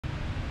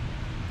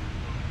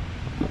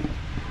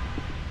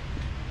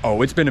Oh,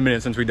 it's been a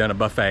minute since we've done a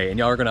buffet, and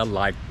y'all are gonna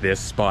like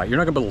this spot. You're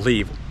not gonna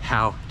believe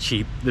how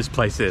cheap this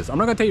place is. I'm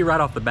not gonna tell you right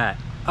off the bat.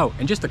 Oh,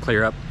 and just to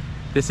clear up,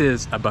 this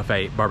is a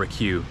buffet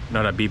barbecue,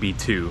 not a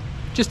BB2,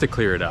 just to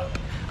clear it up.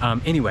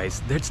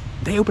 Anyways,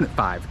 they open at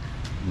 5,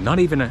 not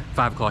even at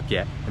 5 o'clock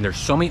yet, and there's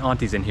so many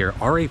aunties in here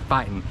already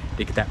fighting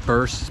to get that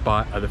first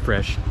spot of the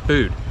fresh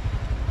food.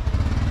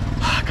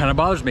 Kind of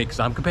bothers me because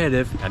I'm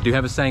competitive. I do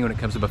have a saying when it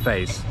comes to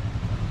buffets.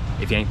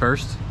 If you ain't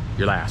first,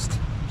 you're last. So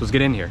let's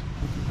get in here.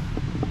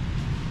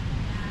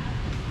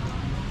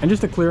 And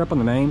just to clear up on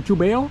the name, Chú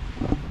Béo?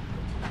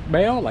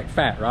 Béo, like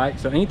fat, right?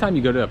 So anytime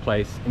you go to a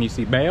place and you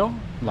see Béo,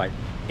 like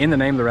in the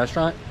name of the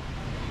restaurant,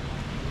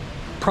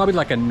 probably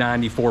like a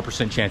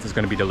 94% chance it's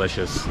gonna be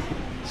delicious.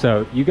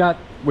 So you got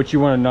what you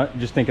wanna not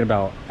just thinking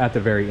about at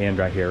the very end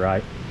right here,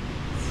 right?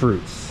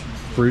 Fruits.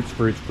 Fruits.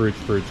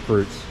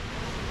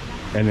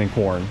 And then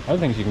corn. Other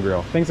things you can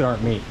grill. Things that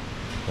aren't meat.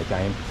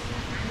 Okay.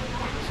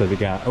 So they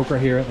got okra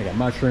here, they got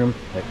mushroom.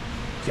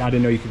 I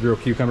didn't know you could grill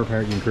cucumber.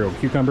 Apparently you can grill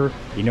cucumber,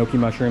 enoki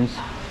mushrooms.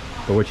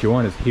 But what you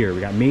want is here. We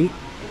got meat,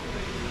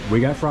 we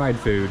got fried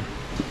food.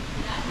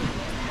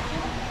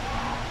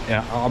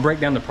 Yeah, I'll break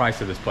down the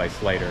price of this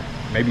place later.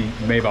 Maybe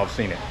I've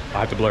seen it.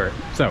 I'll have to blur it.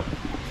 So,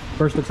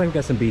 first, looks like we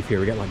got some beef here.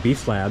 We got like beef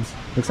slabs.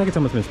 Looks like it's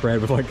almost been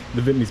spread with like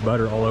the Vietnamese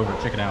butter all over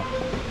it. Check it out.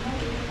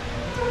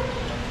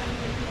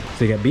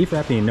 So you got beef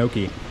wrapped in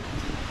enoki.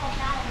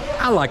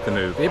 I like the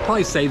move. It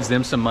probably saves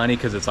them some money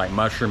because it's like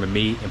mushroom and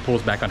meat and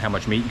pulls back on how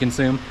much meat you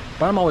consume.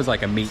 But I'm always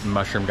like a meat and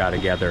mushroom guy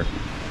together.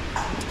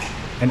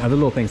 And other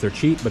little things, they're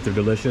cheap, but they're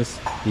delicious.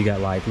 You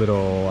got like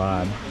little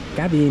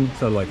gabine,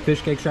 so like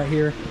fish cakes right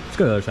here. Let's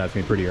go to the other side, it's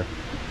gonna be prettier.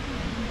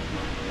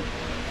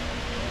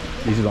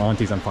 These are the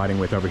aunties I'm fighting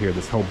with over here.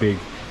 This whole big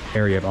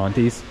area of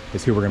aunties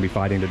is who we're gonna be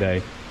fighting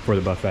today for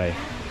the buffet.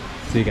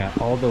 So you got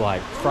all the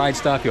like fried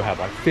stuff. You'll have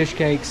like fish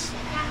cakes.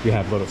 You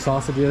have little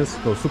sausages,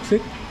 little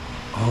suksik.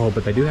 Oh,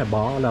 but they do have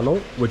ba la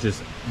lo,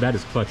 that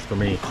is clutch for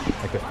me.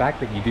 Like the fact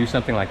that you do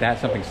something like that,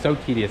 something so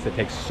tedious that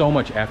takes so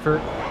much effort,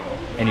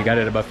 and you got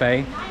it at a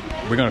buffet,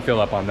 we're gonna fill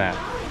up on that.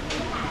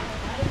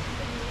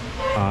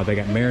 They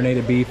got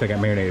marinated beef, they got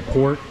marinated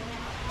pork.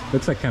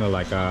 Looks like kind of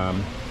like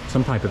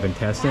some type of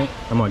intestine.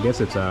 I'm gonna guess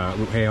it's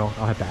hell,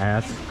 I'll have to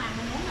ask.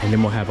 And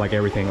then we'll have like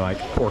everything like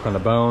pork on the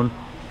bone.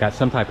 Got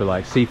some type of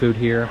like seafood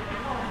here,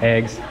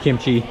 eggs,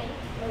 kimchi,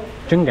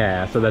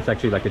 chunga, so that's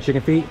actually like the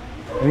chicken feet.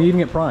 And you can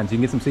get prawns, you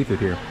can get some seafood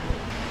here.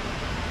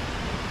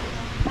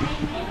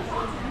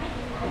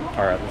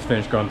 All right, let's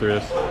finish going through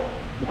this.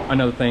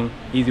 Another thing,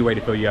 easy way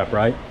to fill you up,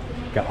 right?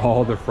 Got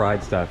all the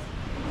fried stuff.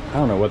 I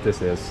don't know what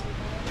this is,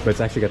 but it's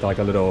actually got like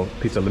a little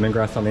piece of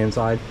lemongrass on the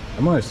inside.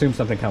 I'm gonna assume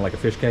something kind of like a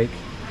fish cake.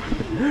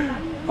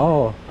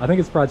 Oh, I think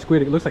it's fried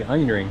squid. It looks like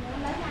onion ring.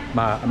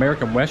 My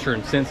American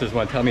Western senses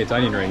want to tell me it's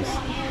onion rings.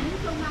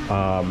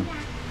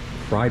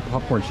 Fried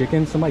popcorn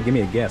chicken. Somebody give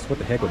me a guess. What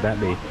the heck would that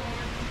be?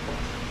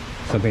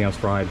 Something else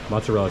fried.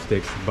 Mozzarella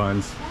sticks,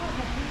 buns,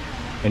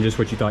 and just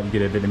what you thought you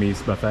get at a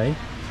Vietnamese buffet.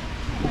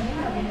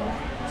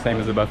 Same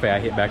as the buffet I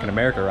hit back in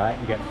America, right?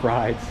 You got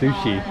fried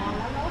sushi,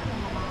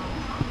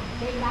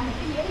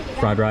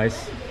 fried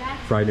rice,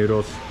 fried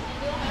noodles,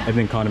 and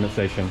then condiment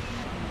station.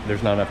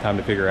 There's not enough time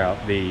to figure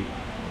out the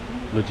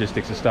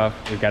logistics of stuff.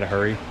 We've got to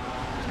hurry.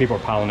 People are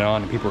piling it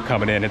on and people are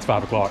coming in. It's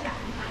 5 o'clock.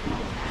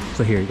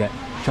 So here you got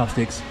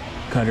chopsticks,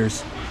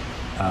 cutters.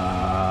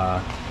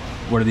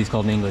 What are these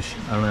called in English?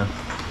 I don't know.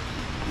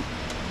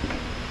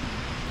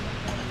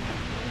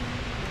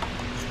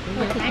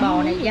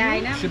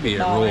 Should be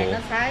a rule.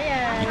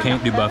 You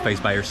can't do buffets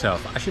by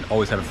yourself. I should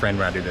always have a friend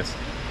when I do this.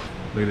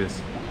 Look at this.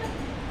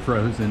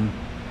 Frozen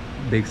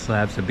big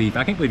slabs of beef.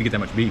 I can't believe you get that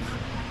much beef.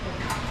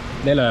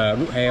 Đây là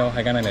ruột heo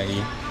hay cái này là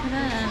gì?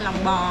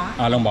 Lòng bò.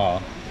 À, lòng bò.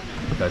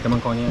 Đợi cảm ơn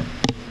con nha.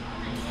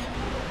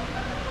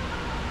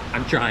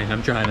 I'm trying.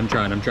 I'm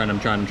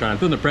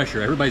feeling the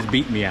pressure. Everybody's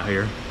beating me out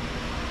here.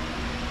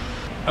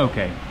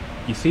 Okay,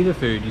 you see the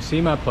food, you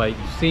see my plate,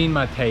 you've seen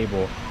my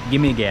table.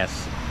 Give me a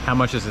guess. How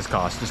much does this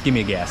cost? Just give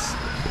me a guess.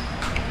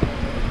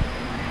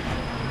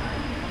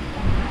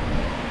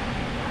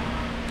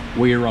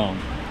 Well, you're wrong.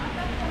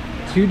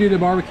 To do the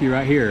barbecue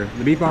right here,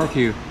 the beef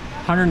barbecue,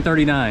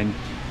 $139.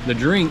 The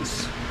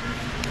drinks,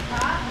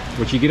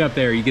 which you get up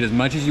there, you get as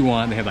much as you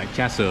want. They have like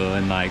chasa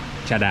and like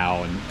cha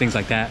dao and things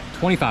like that.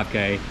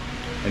 25K.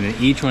 And then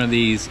each one of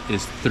these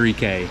is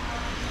 3K.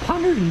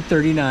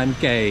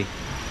 139K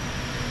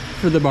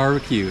for the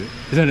barbecue.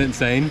 Isn't it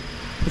insane?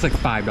 It's like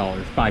 $5,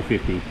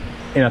 $5.50.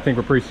 And I think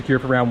we're pretty secure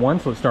for round one,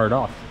 so let's start it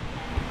off.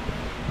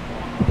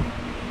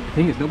 The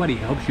thing is, nobody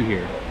helps you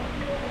here.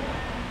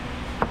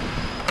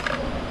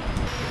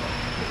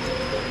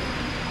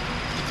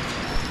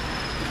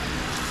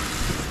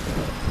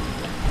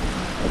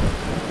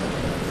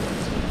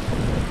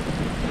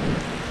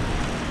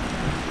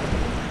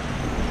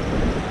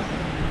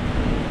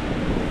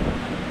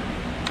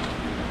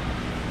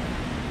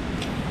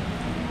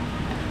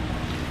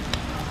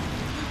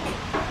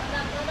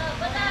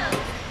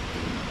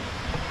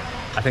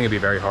 I think it'd be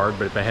very hard,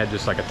 but if they had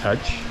just like a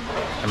touch,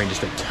 I mean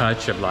just a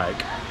touch of like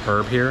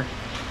herb here,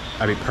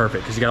 that'd be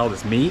perfect because you got all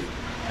this meat.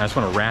 I just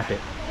want to wrap it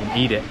and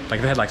eat it. Like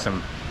if they had like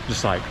some,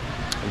 just like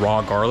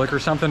raw garlic or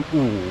something,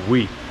 ooh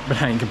wee.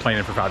 But I ain't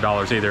complaining for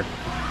 $5 either.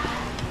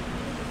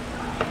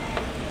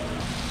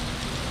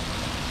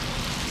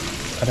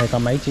 Ở đây có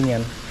mấy chi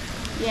nhánh?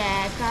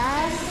 Dạ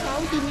có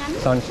 6 chi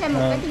nhánh. Thêm một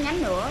cái chi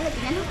nhánh nữa là chi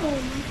nhánh Hóc Môn.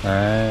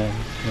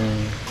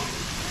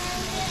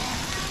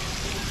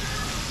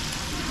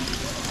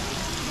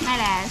 Đây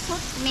là sốt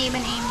me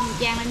bên em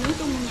chan lên nước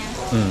chung nha.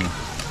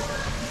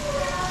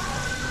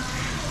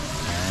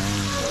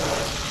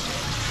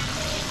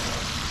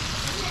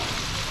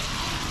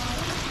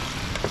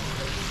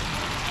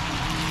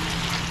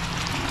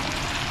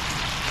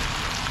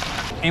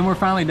 And we're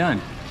finally done.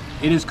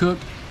 It is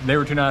cooked. They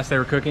were too nice, they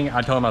were cooking.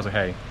 I told them, I was like,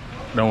 hey,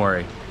 don't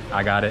worry,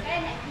 I got it.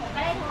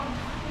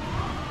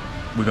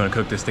 We're gonna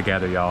cook this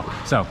together, y'all.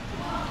 So,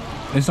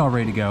 it's all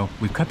ready to go.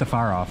 We've cut the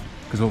fire off,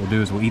 because what we'll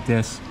do is we'll eat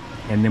this,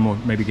 and then we'll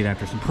maybe get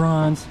after some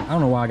prawns. I don't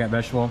know why I got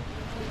vegetable.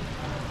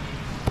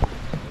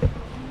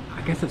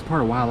 I guess that's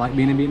part of why I like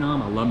being in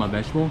Vietnam. I love my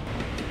vegetable.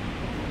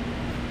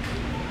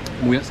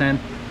 Nguyện San.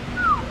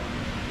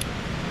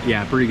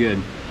 Yeah, pretty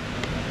good.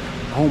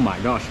 Oh my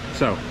gosh.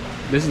 So,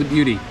 this is the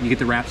beauty. You get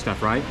the wrap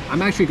stuff, right?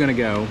 I'm actually gonna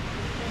go.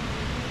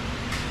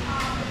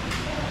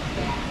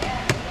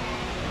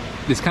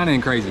 It's kind of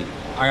crazy.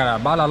 I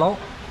got a balalo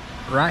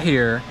right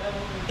here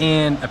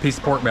and a piece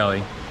of pork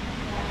belly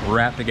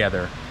wrapped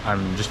together.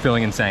 I'm just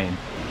feeling insane.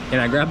 And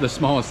I grabbed the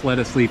smallest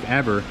lettuce leaf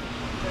ever,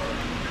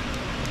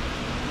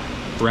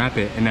 wrap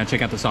it, and now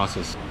check out the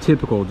sauces.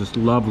 Typical, just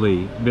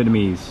lovely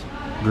Vietnamese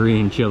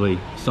green chili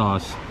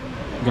sauce.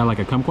 Got like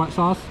a kumquat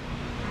sauce.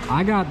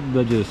 I got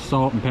the just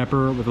salt and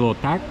pepper with a little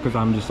tack because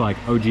I'm just like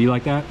OG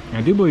like that. And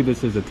I do believe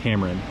this is a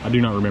tamarind. I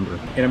do not remember.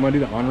 And I'm gonna do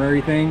the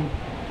honorary thing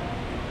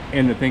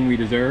and the thing we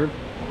deserve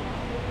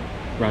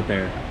right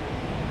there.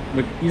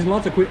 But using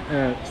lots of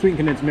sweetened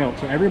condensed milk,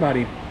 so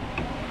everybody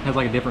has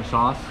like a different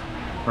sauce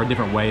or a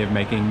different way of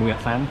making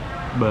Nguyện San.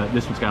 But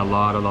this one's got a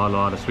lot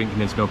of sweetened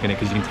condensed milk in it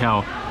because you can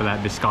tell for that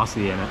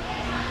viscosity in it.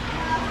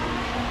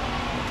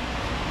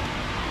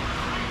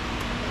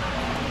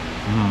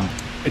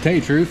 To tell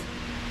you the truth,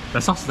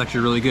 that sauce is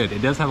actually really good.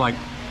 It does have like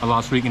a lot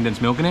of sweet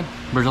condensed milk in it,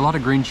 but there's a lot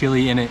of green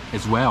chili in it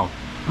as well.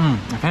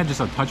 If I had just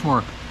a touch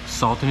more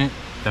salt in it,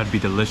 that'd be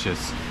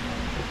delicious.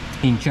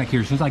 You can check here,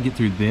 as soon as I get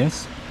through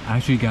this, I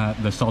actually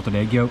got the salted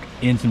egg yolk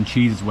and some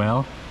cheese as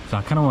well. So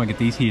I kind of want to get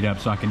these heated up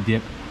so I can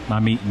dip my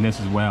meat in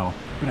this as well.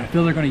 But I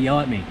feel they're going to yell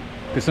at me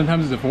because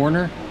sometimes as a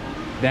foreigner,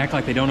 they act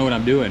like they don't know what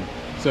I'm doing.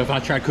 So if I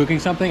try cooking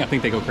something, I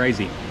think they go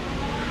crazy.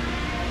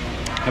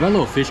 How about a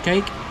little fish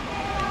cake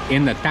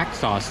in the tac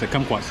sauce, the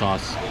kumquat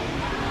sauce?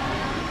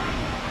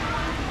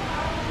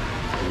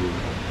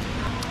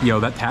 Yo,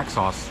 that tac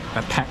sauce,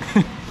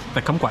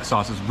 that kumquat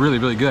sauce is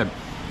really good.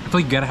 I feel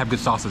like you gotta have good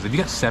sauces. If you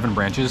got 7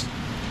 branches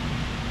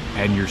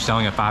and you're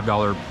selling a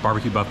 $5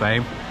 barbecue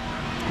buffet,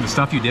 the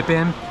stuff you dip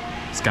in,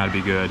 it's gotta be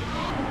good.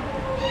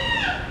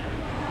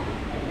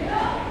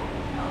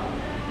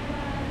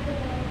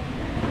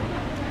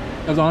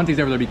 Those aunties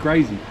over there be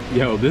crazy.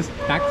 Yo, this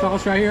tac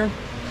sauce right here,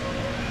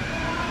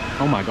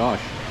 oh my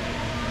gosh.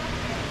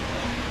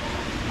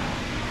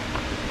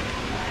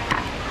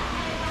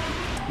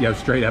 Yo,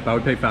 straight up, I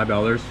would pay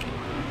 $5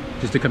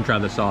 just to come try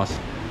the sauce.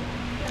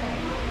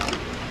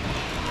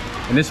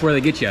 And this is where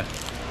they get you.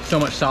 So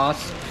much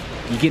sauce,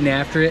 you're getting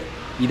after it,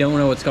 you don't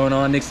know what's going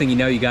on. Next thing you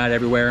know, you got it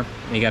everywhere,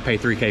 and you gotta pay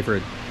 $3K for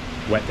a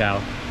wet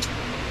towel.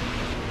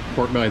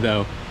 Pork belly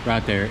though,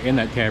 right there, in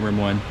that tamarind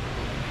one.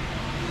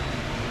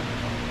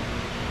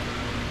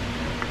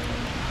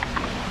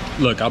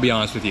 Look, I'll be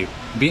honest with you.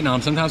 In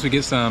Vietnam, sometimes we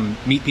get some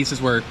meat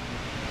pieces where you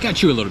gotta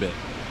chew a little bit.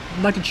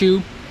 I like to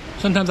chew,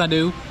 sometimes I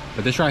do,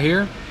 but this right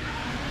here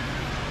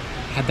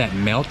had that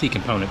melty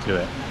component to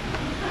it.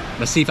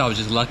 Let's see if I was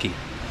just lucky.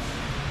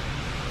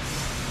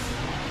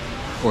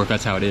 Or if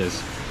that's how it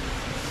is.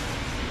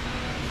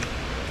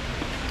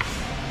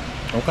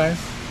 Okay,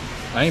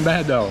 that ain't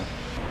bad though.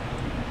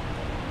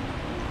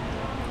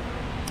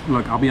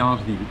 Look, I'll be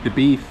honest with you, the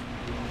beef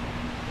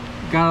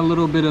got a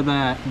little bit of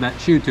that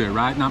chew to it,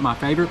 right? Not my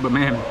favorite, but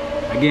man,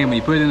 again, when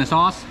you put it in the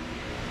sauce,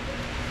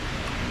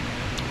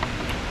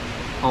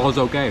 all is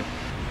okay.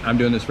 I'm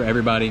doing this for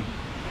everybody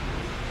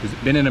who's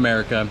been in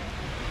America,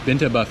 been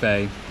to a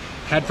buffet,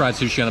 had fried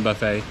sushi on a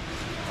buffet,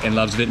 and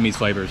loves Vietnamese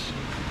flavors.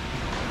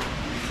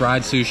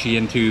 Fried sushi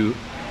into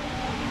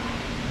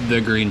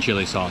the green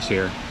chili sauce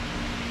here.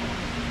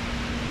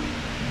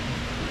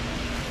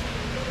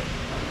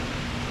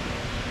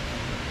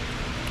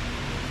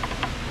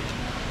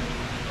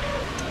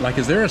 Like,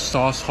 is there a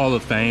sauce hall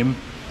of fame?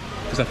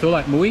 Because I feel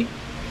like Nguyện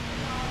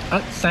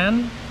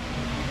San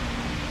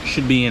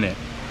should be in it.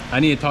 I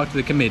need to talk to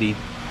the committee.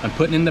 I'm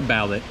putting in the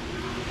ballot.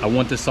 I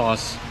want the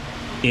sauce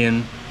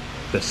in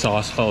the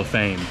sauce hall of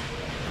fame.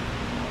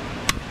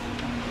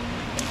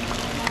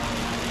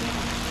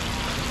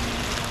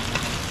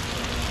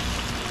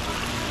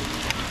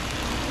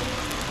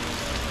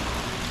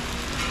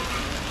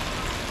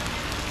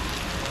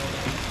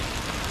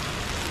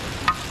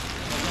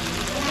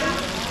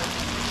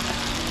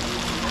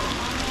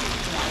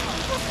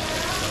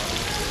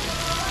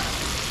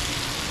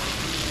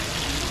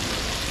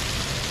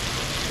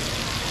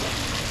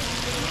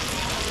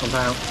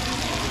 sao?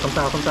 Không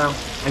sao, không sao.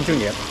 Anh chuyên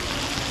nghiệp.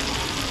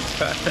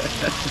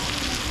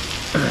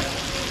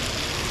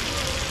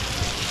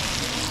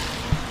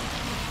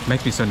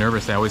 Makes me so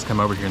nervous. They always come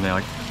over here and they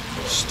like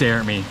stare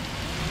at me.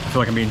 I feel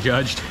like I'm being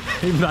judged,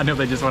 even though I know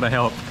they just want to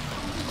help.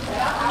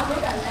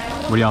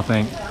 What do y'all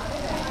think?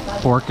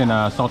 Pork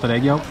and salted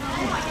egg yolk?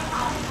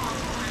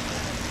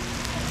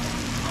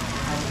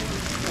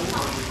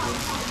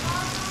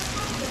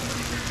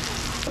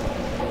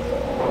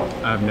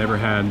 I've never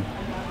had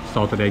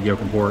salted egg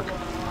yolk and pork.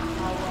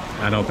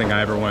 I don't think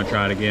I ever want to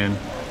try it again.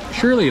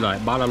 Surely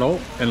like balalo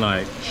and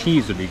like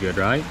cheese would be good,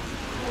 right?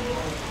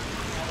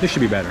 This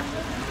should be better.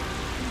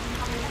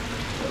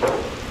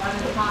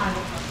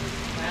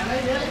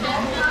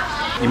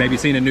 You may be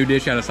seeing a new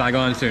dish out of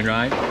Saigon soon,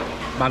 right?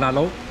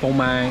 Balalo, phô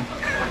mai.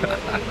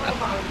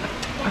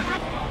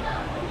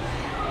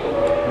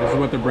 This is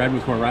what the bread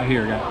was for right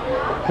here.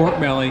 Got pork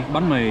belly,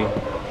 bánh mì,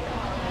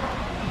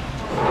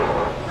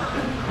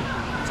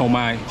 phô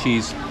mai,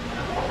 cheese.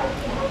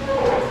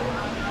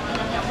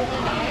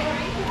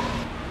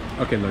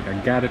 Okay, look, I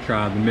gotta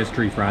try the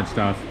mystery fried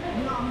stuff.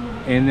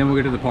 And then we'll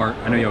get to the part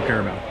I know y'all care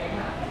about.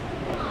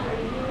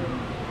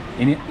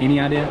 Any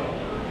idea?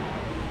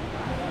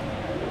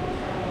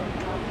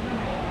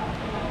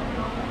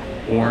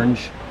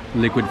 Orange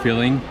liquid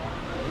filling.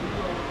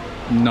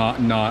 Not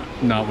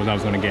what I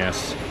was gonna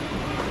guess.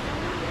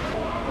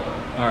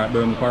 All right,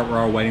 boom, the part we're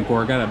all waiting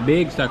for. Got a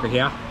big sucker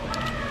here.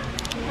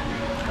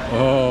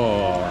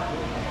 Oh.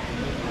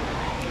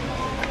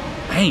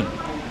 Dang,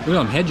 look at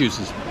them head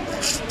juices.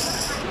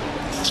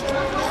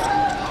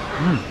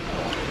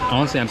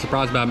 Honestly, I'm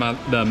surprised by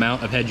the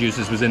amount of head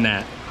juices was in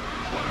that.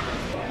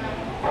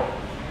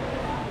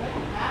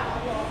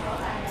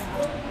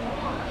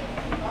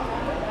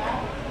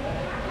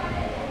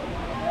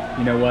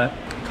 You know what?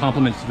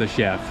 Compliments to the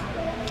chef.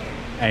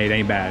 Hey, it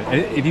ain't bad.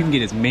 If you can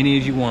get as many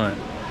as you want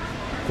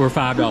for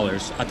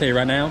 $5, I'll tell you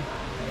right now,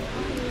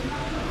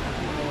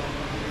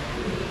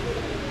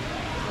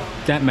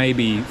 that may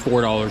be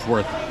 $4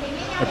 worth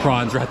of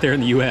prawns right there in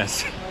the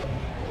US.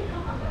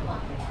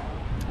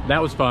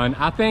 That was fun.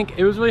 I think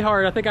it was really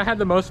hard. I think I had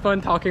the most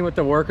fun talking with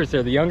the workers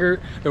there. The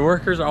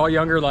workers are all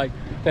younger. Like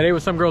today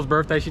was some girl's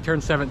birthday. She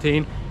turned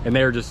 17, and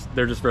they're just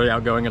really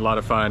outgoing and a lot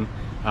of fun.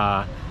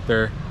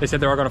 They said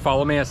they were gonna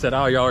follow me. I said,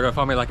 oh, y'all are gonna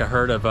follow me like a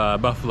herd of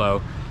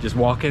buffalo, just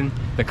walking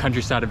the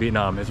countryside of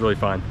Vietnam. It's really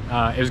fun.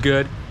 It was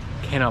good.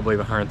 Cannot believe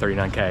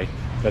 139K.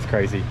 That's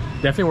crazy.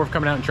 Definitely worth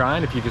coming out and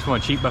trying if you just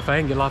want a cheap buffet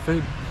and get a lot of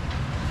food.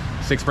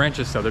 6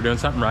 branches, so they're doing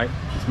something right.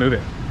 Let's move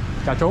it.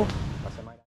 Got told?